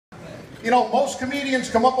You know, most comedians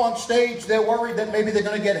come up on stage, they're worried that maybe they're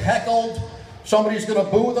going to get heckled, somebody's going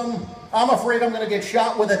to boo them. I'm afraid I'm going to get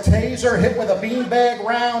shot with a taser, hit with a beanbag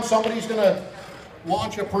round, somebody's going to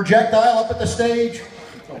launch a projectile up at the stage.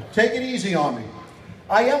 So take it easy on me.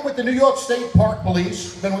 I am with the New York State Park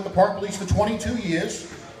Police, been with the Park Police for 22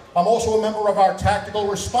 years. I'm also a member of our Tactical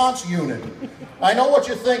Response Unit. I know what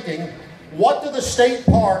you're thinking. What do the state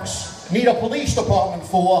parks need a police department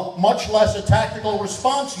for, much less a tactical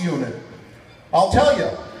response unit? I'll tell you,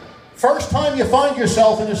 first time you find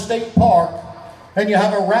yourself in a state park and you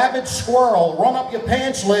have a rabid squirrel run up your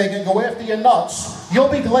pants leg and go after your nuts, you'll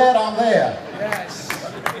be glad I'm there. Yes.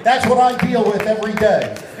 That's what I deal with every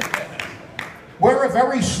day. We're a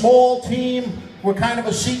very small team. We're kind of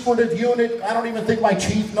a secretive unit. I don't even think my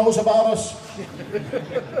chief knows about us.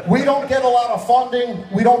 We don't get a lot of funding.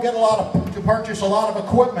 We don't get to purchase a lot of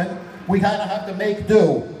equipment. We kind of have to make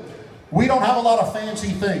do. We don't have a lot of fancy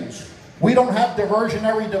things. We don't have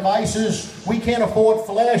diversionary devices. We can't afford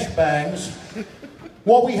flashbangs.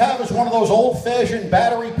 What we have is one of those old-fashioned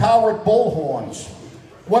battery-powered bullhorns.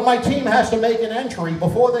 When my team has to make an entry,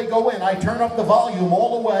 before they go in, I turn up the volume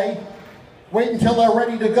all the way, wait until they're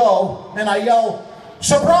ready to go, and I yell,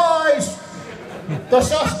 "Surprise!" The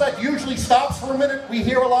suspect usually stops for a minute. We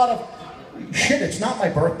hear a lot of, "Shit, it's not my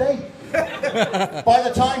birthday." By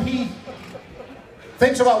the time he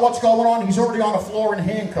thinks about what's going on, he's already on the floor in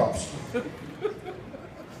handcuffs.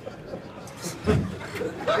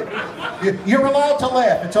 You're allowed to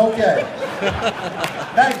laugh, it's okay.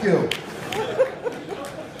 Thank you.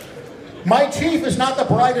 My chief is not the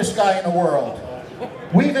brightest guy in the world.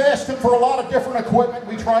 We've asked him for a lot of different equipment.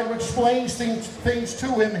 We try to explain things to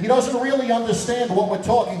him. He doesn't really understand what we're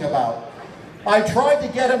talking about. I tried to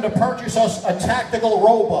get him to purchase us a tactical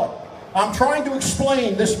robot. I'm trying to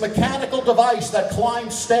explain this mechanical device that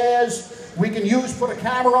climbs stairs. We can put a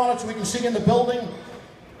camera on it so we can see in the building.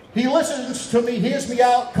 He listens to me, hears me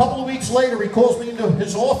out. A couple of weeks later, he calls me into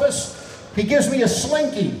his office. He gives me a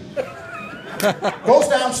slinky. Goes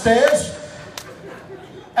downstairs.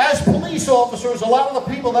 As police officers, a lot of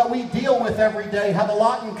the people that we deal with every day have a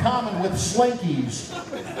lot in common with slinkies.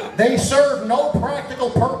 They serve no practical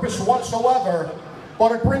purpose whatsoever,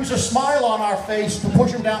 but it brings a smile on our face to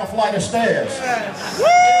push them down a flight of stairs. Yes. Woo!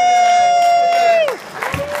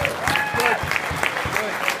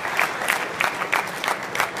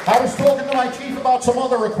 I was talking to my chief about some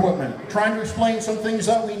other equipment, trying to explain some things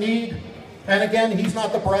that we need. And again, he's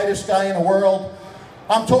not the brightest guy in the world.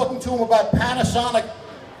 I'm talking to him about Panasonic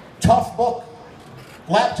Toughbook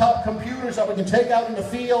laptop computers that we can take out in the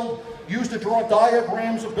field, use to draw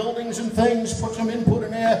diagrams of buildings and things, put some input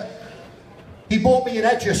in there. He bought me an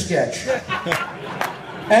Etch-a-Sketch.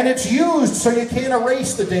 And it's used so you can't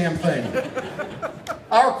erase the damn thing.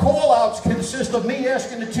 Our call-outs consist of me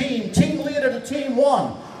asking the team leader to team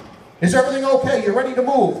one, "Is everything okay? You ready to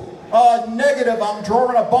move?" Negative, I'm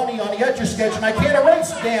drawing a bunny on the Etch-a-Sketch and I can't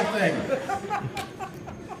erase the damn thing.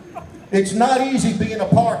 It's not easy being a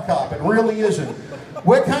park cop, it really isn't.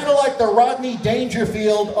 We're kind of like the Rodney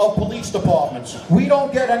Dangerfield of police departments. We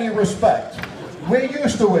don't get any respect. We're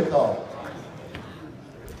used to it though.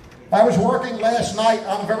 I was working last night.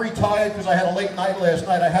 I'm very tired because I had a late night last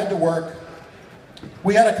night. I had to work.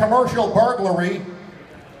 We had a commercial burglary.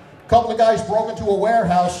 A couple of guys broke into a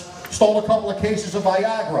warehouse, stole a couple of cases of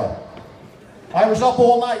Viagra. I was up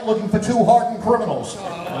all night looking for two hardened criminals.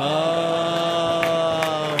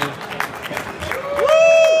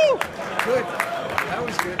 Good. That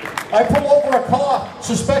was good. I pull over a car,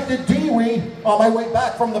 suspected DWI, on my way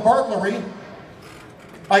back from the burglary.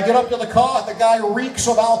 I get up to the car, the guy reeks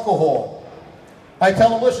of alcohol. I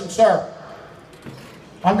tell him, "Listen, sir,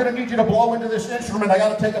 I'm going to need you to blow into this instrument. I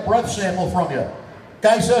got to take a breath sample from you."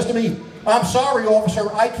 Guy says to me, "I'm sorry, officer,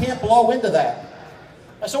 I can't blow into that."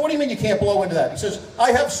 I said, "What do you mean you can't blow into that?" He says,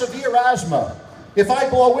 "I have severe asthma. If I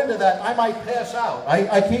blow into that, I might pass out.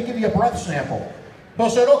 I can't give you a breath sample." So I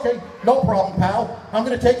said, "Okay, no problem, pal. I'm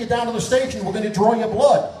going to take you down to the station. We're going to draw your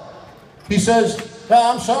blood." He says,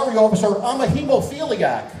 "I'm sorry, officer, I'm a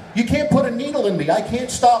hemophiliac. You can't put a needle in me. I can't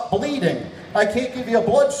stop bleeding. I can't give you a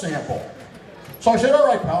blood sample." So I said, "All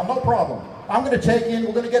right, pal, no problem. I'm going to take you in.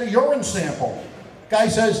 We're going to get a urine sample." Guy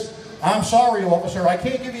says, "I'm sorry, officer, I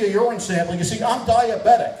can't give you a urine sample. You see, I'm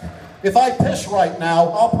diabetic. If I piss right now,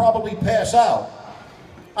 I'll probably pass out."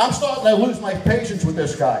 I'm starting to lose my patience with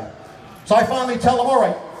this guy. So I finally tell him, "All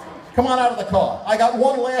right, come on out of the car. I got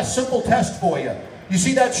one last simple test for you. You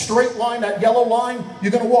see that straight line, that yellow line?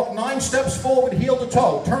 You're going to walk 9 steps forward, heel to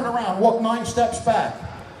toe. Turn around, walk 9 steps back."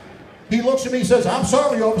 He looks at me and says, "I'm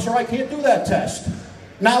sorry, officer, I can't do that test."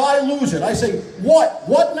 Now I lose it. I say, what?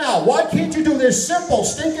 What now? Why can't you do this simple,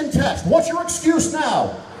 stinking test? What's your excuse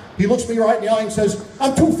now? He looks me right in the eye and says,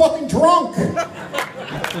 I'm too fucking drunk.